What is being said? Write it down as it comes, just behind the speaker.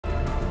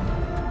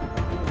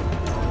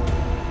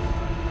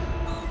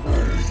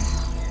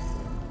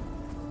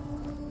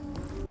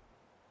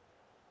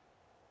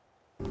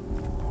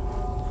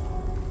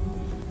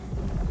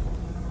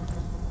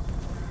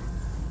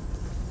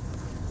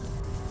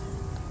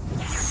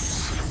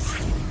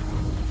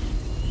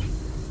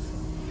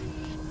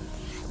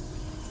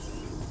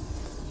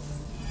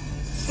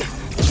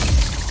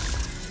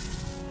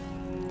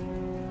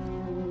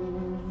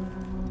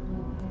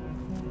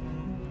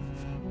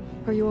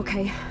Are you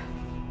okay?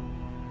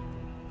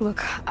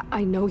 Look,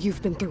 I know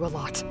you've been through a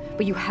lot,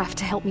 but you have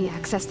to help me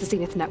access the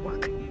Zenith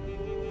network.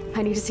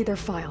 I need to see their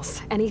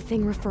files,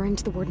 anything referring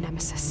to the word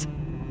Nemesis.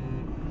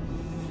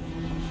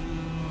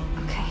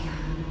 Okay.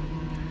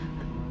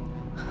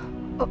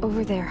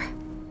 Over there.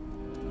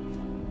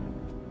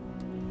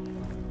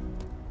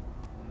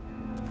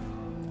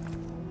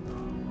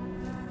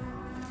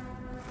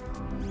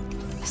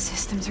 The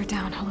systems are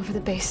down all over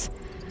the base.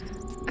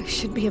 I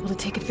should be able to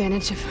take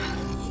advantage of...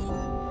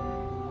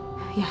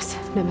 Yes,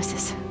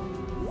 Nemesis.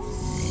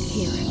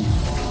 Here.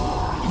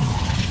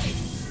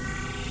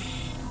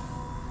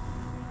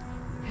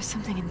 There's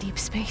something in deep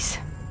space.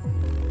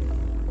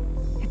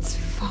 It's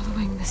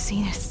following the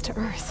Zeniths to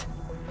Earth.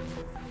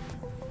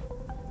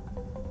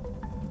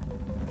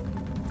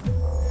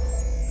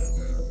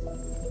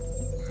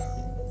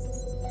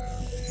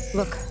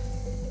 Look.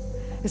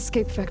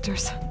 Escape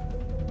vectors.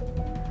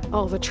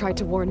 Alva tried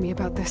to warn me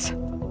about this.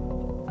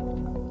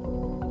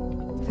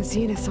 The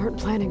Zeniths aren't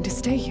planning to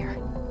stay here.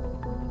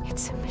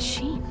 It's a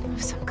machine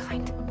of some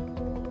kind.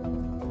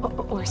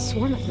 Or a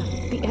swarm of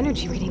them. The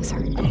energy readings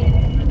are...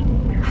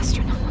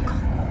 astronomical.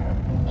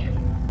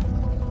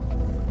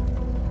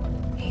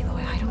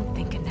 Aloy, I don't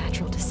think a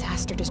natural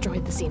disaster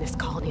destroyed the Zenith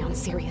colony on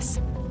Sirius.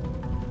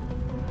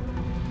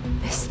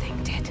 This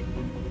thing did.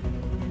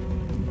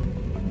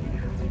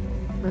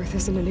 Earth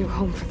isn't a new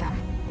home for them.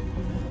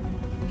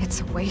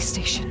 It's a way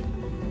station.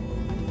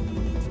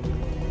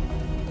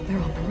 They're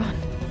on the run.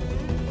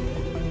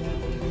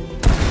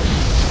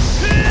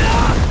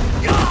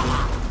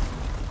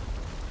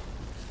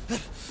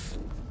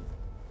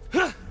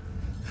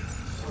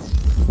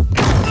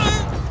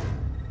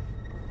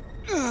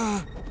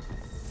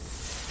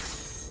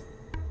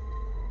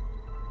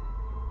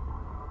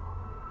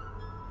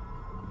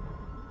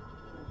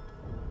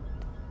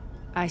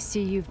 I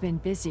see you've been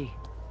busy.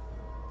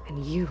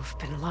 And you've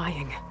been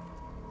lying.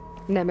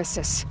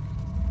 Nemesis,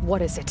 what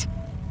is it?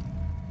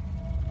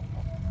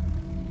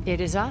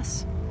 It is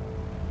us.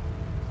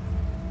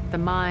 The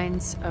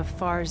minds of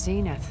Far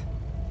Zenith.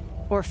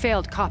 Or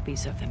failed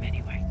copies of them,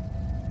 anyway.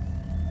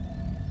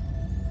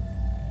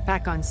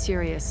 Back on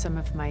Sirius, some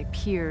of my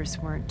peers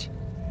weren't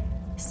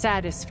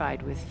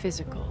satisfied with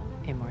physical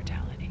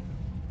immortality.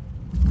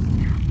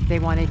 They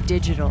wanted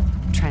digital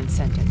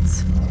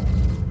transcendence.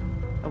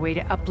 A way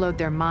to upload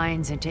their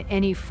minds into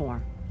any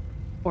form,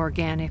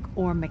 organic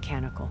or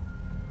mechanical.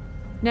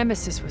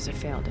 Nemesis was a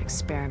failed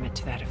experiment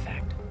to that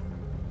effect.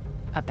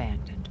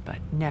 Abandoned, but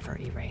never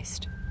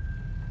erased.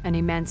 An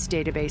immense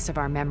database of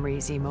our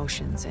memories,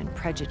 emotions, and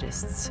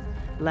prejudices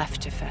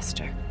left to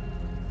fester.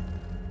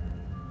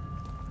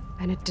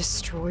 And it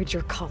destroyed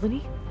your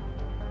colony?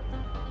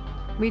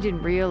 We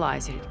didn't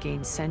realize it had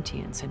gained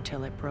sentience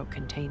until it broke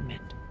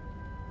containment.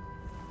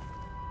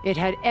 It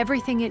had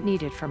everything it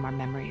needed from our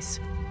memories.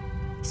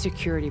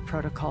 Security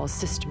protocols,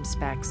 system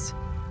specs,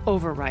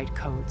 override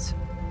codes.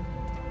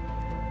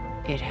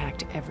 It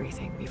hacked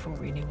everything before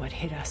we knew what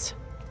hit us.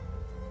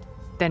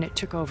 Then it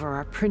took over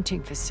our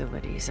printing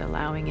facilities,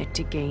 allowing it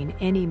to gain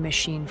any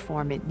machine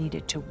form it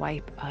needed to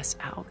wipe us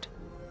out.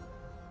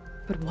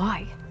 But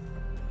why?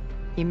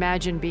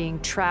 Imagine being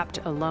trapped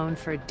alone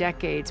for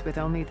decades with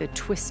only the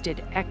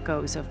twisted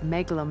echoes of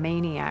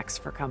megalomaniacs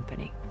for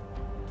company.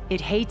 It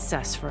hates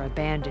us for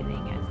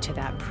abandoning it to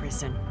that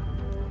prison.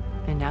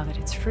 And now that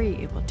it's free,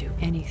 it will do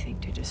anything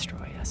to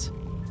destroy us,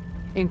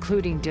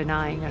 including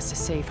denying us a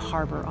safe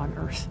harbor on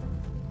Earth.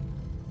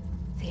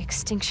 The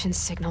extinction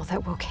signal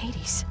that woke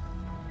Hades.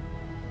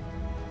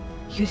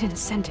 You didn't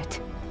send it.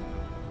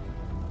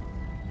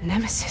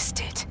 Nemesis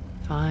did.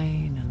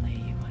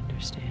 Finally, you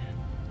understand.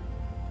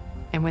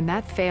 And when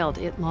that failed,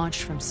 it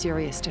launched from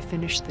Sirius to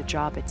finish the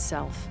job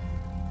itself.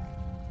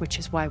 Which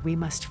is why we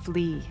must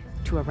flee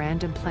to a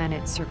random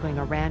planet circling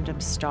a random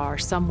star,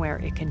 somewhere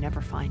it can never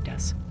find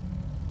us.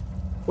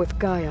 With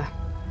Gaia,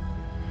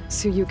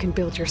 so you can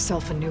build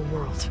yourself a new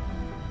world.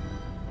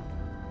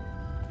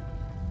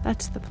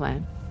 That's the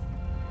plan.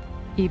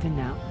 Even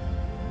now.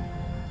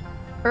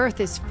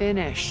 Earth is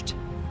finished,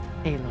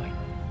 Aloy.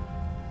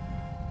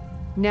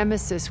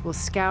 Nemesis will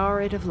scour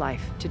it of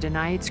life to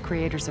deny its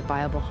creators a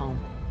viable home.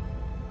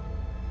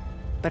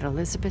 But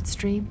Elizabeth's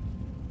dream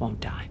won't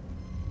die.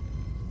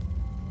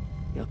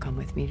 You'll come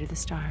with me to the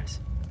stars.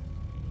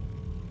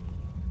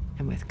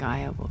 And with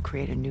Gaia, we'll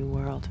create a new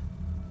world.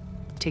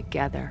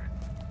 Together,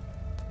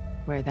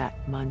 where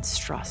that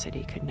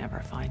monstrosity could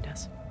never find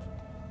us.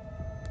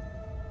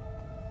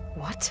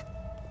 What?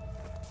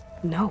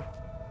 No.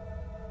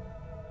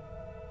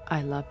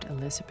 I loved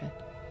Elizabeth.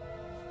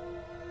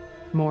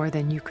 More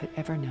than you could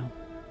ever know.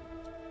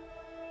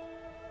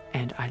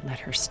 And I let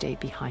her stay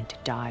behind to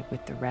die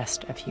with the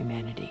rest of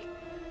humanity.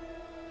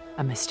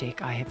 A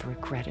mistake I have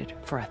regretted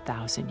for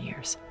 1,000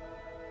 years.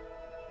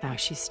 Now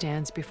she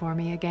stands before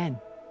me again.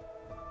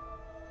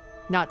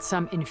 Not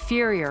some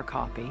inferior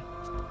copy,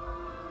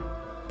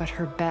 but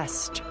her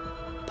best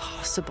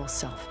possible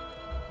self.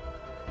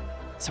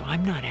 So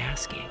I'm not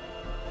asking.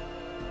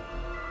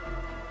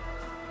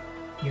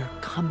 You're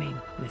coming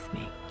with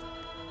me.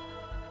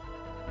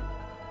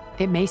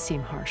 It may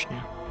seem harsh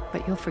now,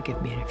 but you'll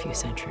forgive me in a few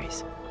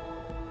centuries.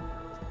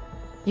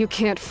 You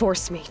can't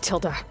force me,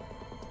 Tilda.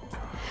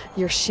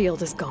 Your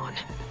shield is gone.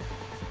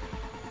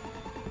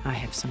 I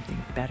have something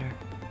better.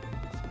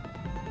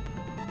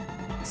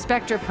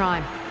 Spectre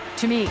Prime,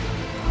 to me.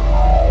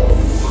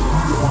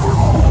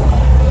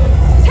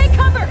 Take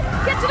cover!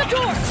 Get to the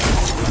door!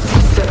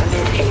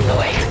 Submit,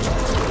 Aloy.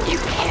 You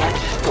can't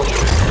win.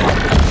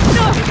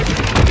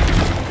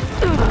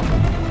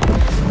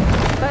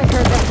 I've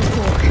heard that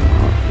before.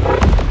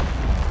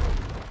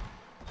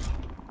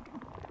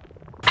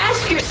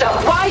 Ask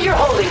yourself why you're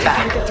holding I'll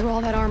back. get through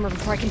all that armor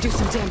before I can do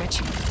some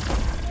damage.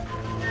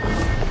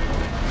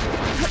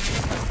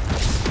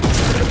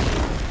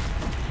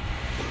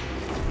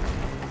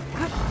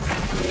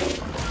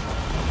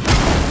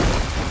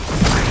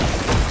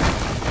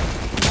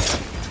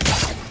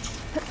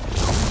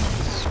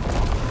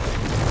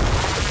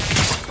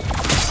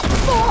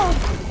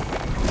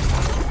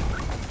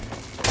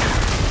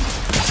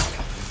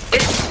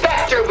 This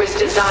Spectre was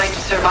designed to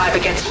survive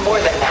against more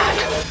than that.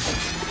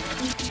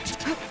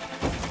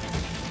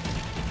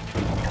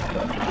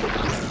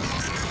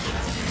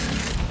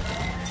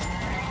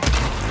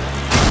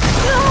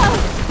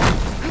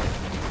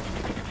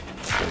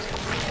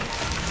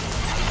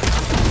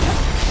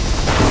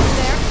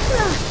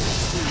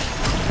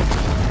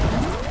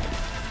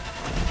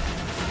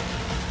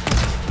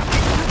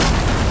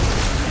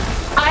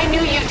 I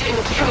knew you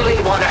didn't truly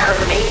want to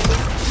hurt me.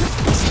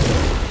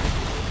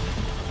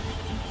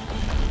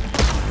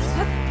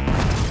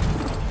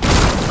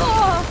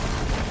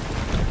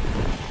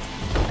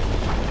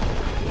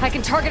 I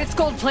can target its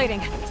gold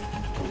plating.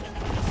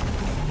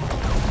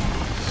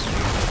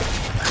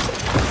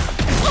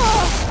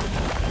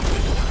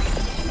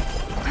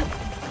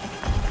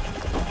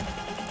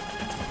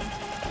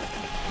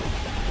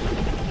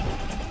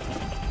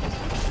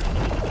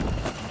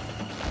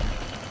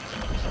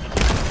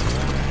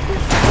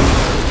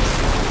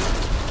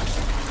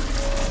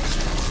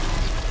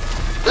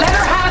 Let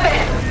her have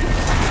it!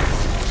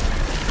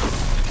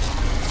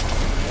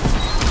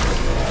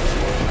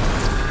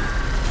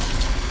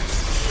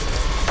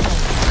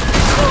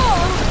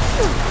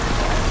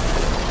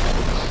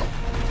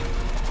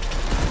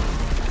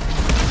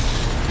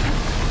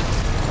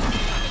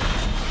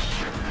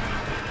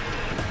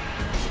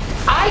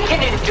 I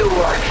can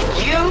endure.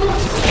 You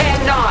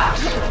cannot.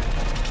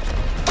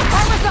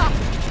 Armor's up!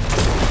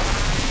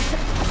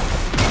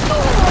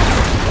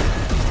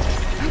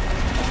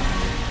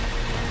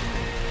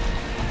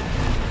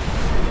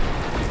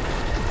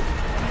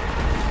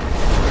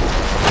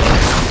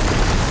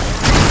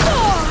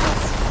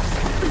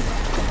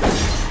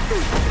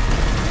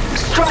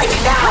 Strike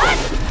now.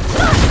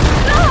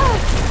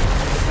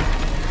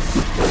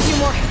 A few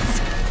more hits.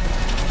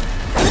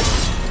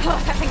 Oh,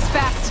 that thing's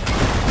fast.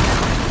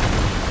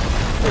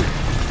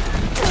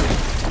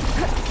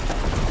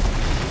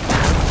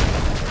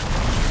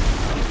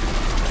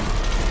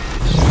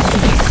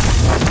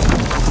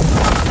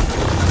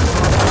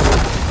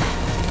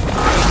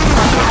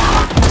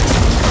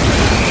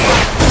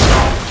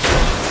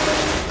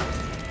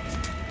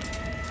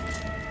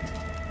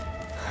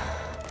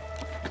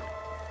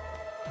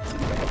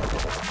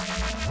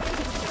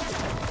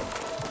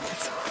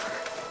 It's over.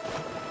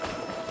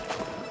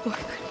 Why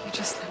couldn't you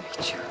just let me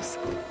choose?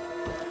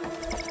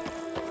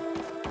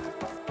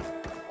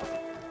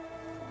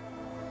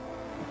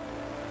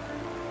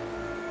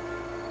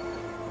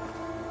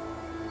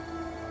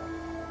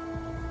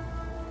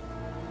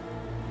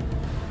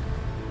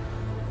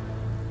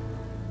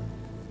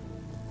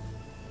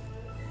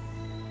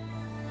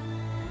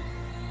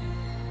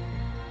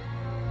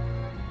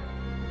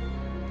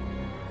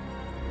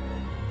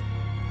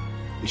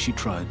 She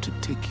tried to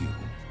take you.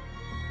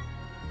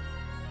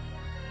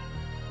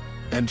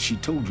 And she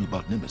told you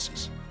about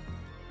Nemesis.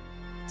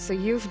 So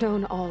you've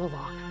known all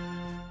along.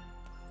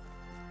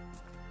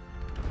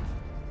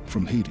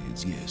 From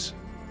Hades, yes.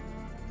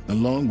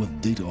 Along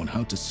with data on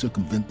how to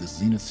circumvent the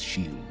Zenith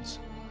shields.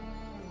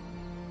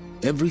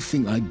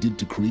 Everything I did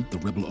to create the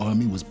Rebel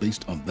Army was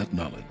based on that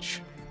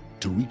knowledge.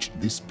 To reach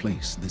this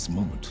place, this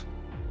moment.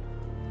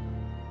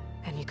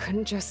 And you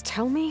couldn't just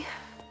tell me?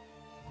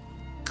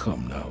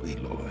 Come now,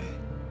 Aloy.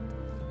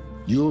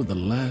 You're the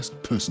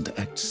last person to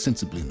act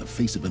sensibly in the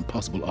face of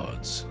impossible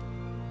odds.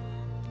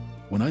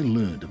 When I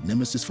learned of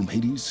Nemesis from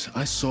Hades,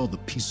 I saw the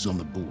pieces on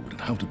the board and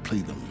how to play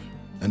them.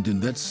 And in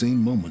that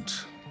same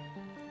moment,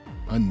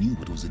 I knew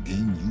it was a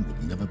game you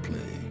would never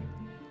play.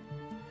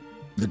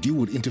 That you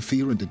would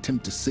interfere and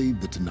attempt to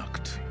save the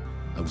Tenakth.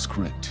 I was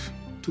correct,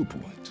 to a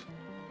point.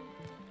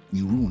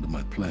 You ruined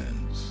my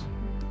plans,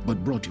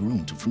 but brought your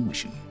own to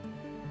fruition.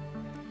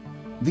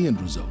 The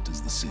end result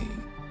is the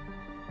same.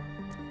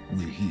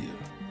 We're here.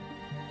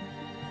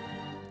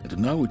 And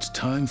now it's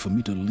time for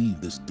me to leave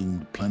this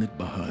doomed planet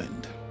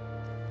behind.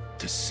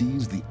 To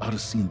seize the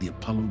Odyssey and the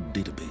Apollo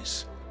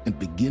database, and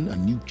begin a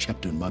new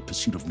chapter in my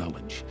pursuit of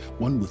knowledge,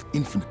 one with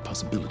infinite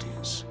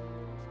possibilities.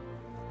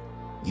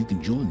 You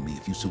can join me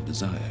if you so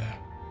desire.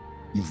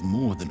 You've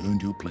more than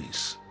earned your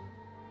place.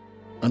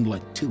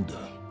 Unlike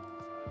Tilda,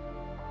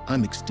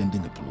 I'm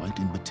extending a polite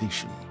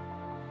invitation.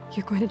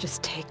 You're going to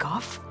just take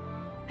off?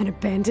 And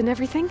abandon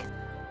everything?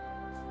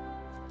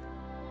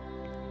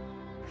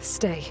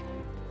 Stay.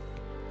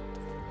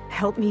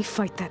 Help me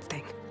fight that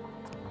thing.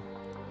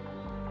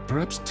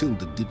 Perhaps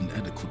Tilda didn't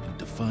adequately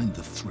define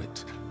the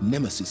threat.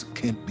 Nemesis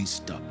can't be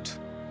stopped.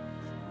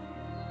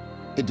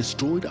 It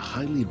destroyed a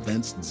highly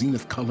advanced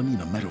Zenith colony in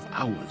a matter of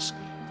hours.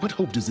 What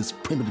hope does this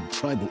primitive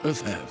tribal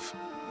Earth have?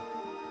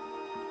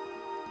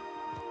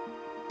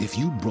 If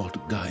you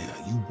brought Gaia,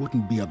 you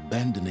wouldn't be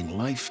abandoning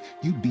life,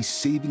 you'd be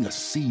saving a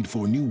seed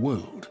for a new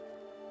world.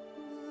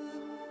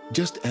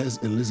 Just as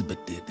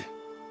Elizabeth did.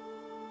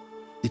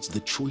 It's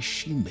the choice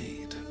she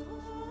made.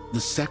 The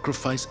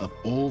sacrifice of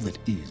all that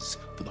is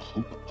for the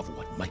hope of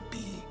what might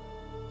be.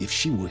 If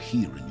she were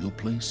here in your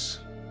place,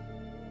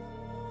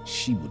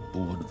 she would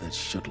board that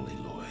shuttle,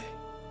 Aloy.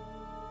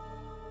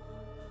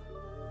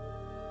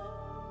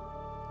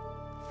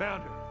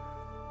 Found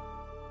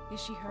her.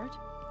 Is she hurt?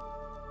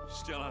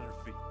 Still on her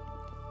feet.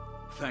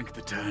 Thank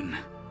the Ten.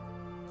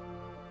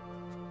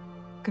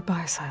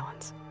 Goodbye,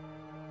 Silence.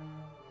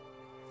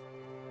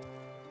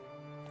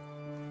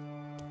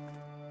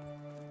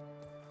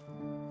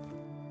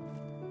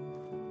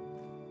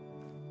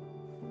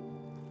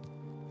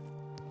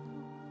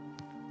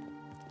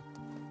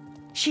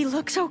 She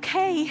looks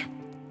okay.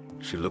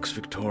 She looks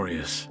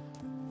victorious.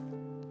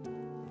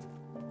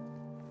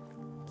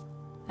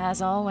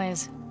 As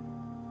always.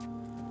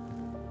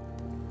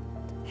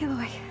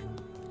 Aloy.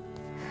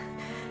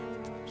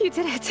 You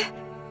did it.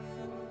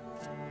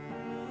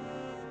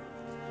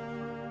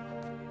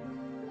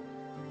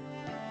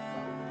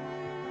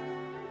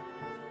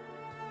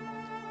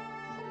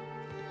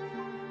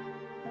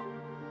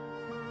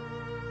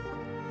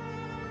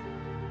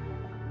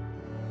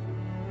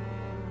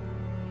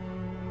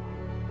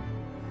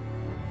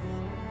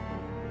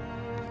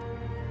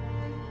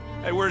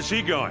 Hey, where's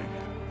he going?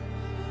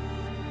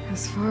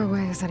 As far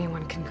away as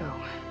anyone can go.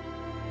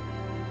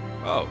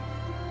 Oh.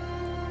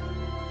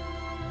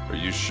 Are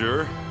you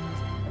sure?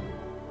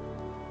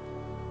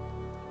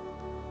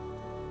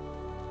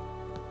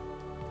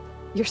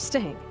 You're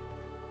staying.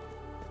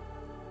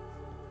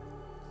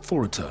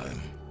 For a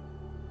time.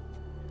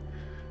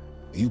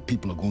 You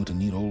people are going to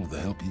need all of the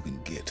help you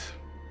can get.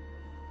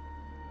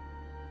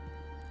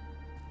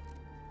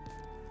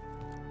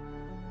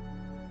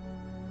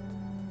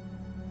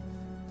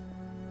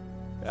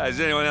 Does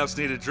anyone else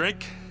need a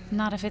drink?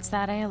 Not if it's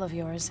that ale of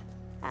yours.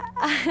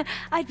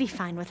 I'd be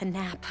fine with a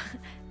nap.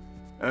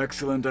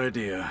 Excellent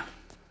idea.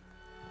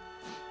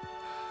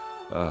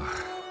 I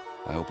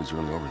hope it's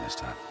really over this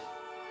time.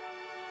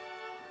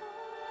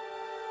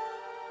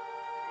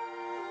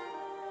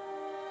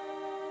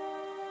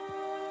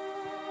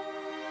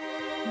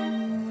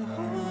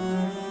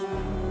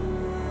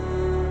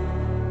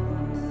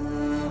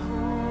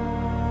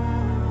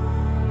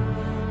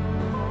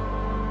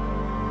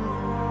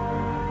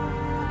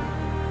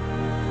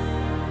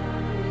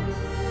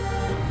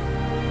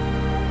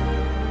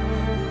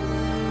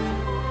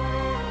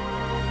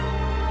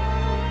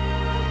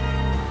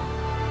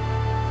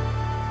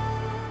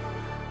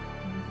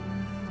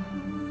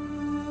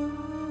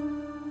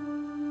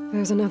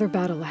 There's another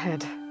battle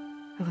ahead,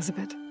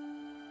 Elizabeth.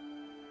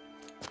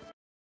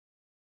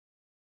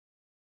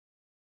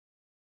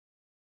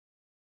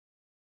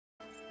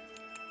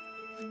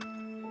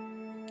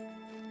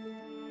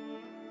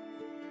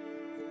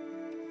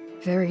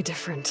 Very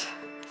different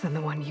than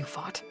the one you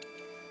fought.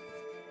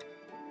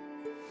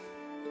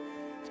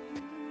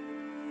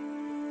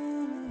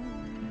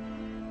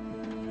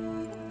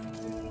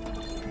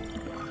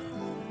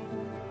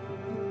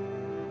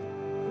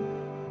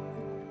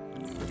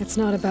 It's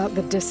not about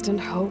the distant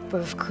hope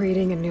of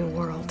creating a new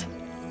world.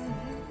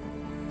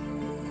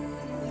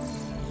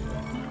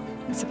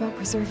 It's about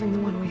preserving the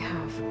one we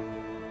have.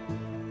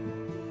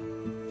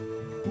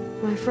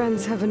 My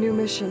friends have a new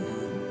mission.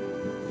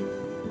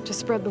 To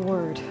spread the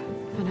word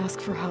and ask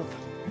for help.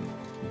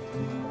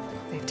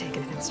 They've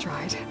taken it in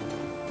stride.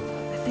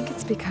 I think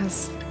it's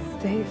because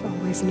they've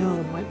always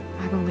known what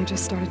I've only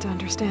just started to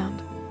understand.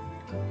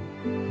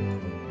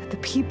 That the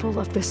people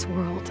of this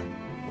world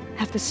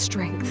have the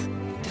strength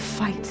to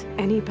fight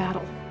any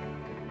battle.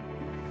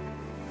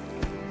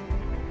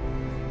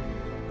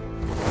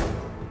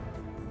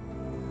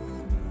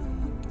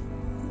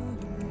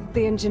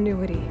 The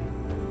ingenuity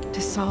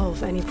to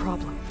solve any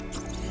problem.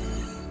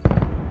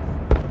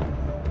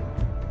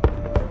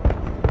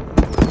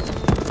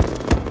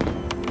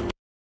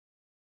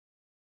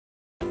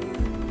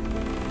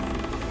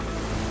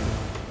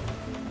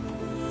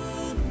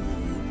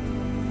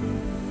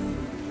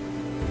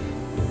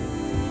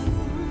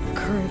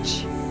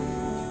 Courage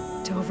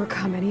to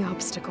overcome any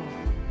obstacle.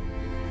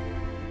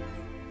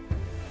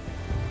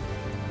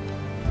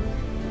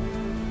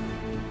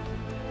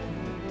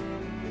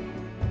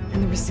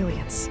 And the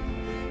resilience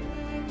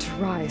to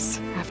rise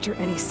after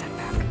any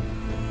setback.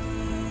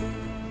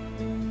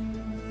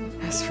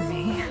 As for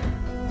me,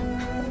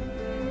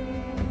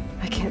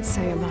 I can't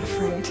say I'm not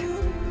afraid.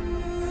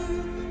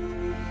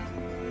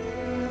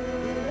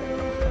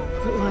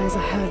 What lies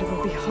ahead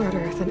will be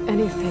harder than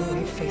anything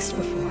we've faced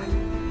before.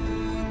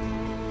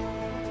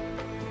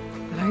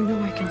 But I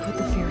know I can put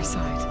the fear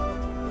aside.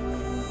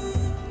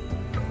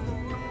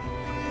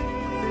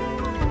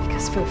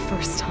 Because for the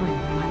first time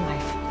in my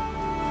life,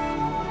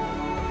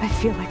 I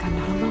feel like I'm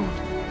not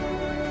alone.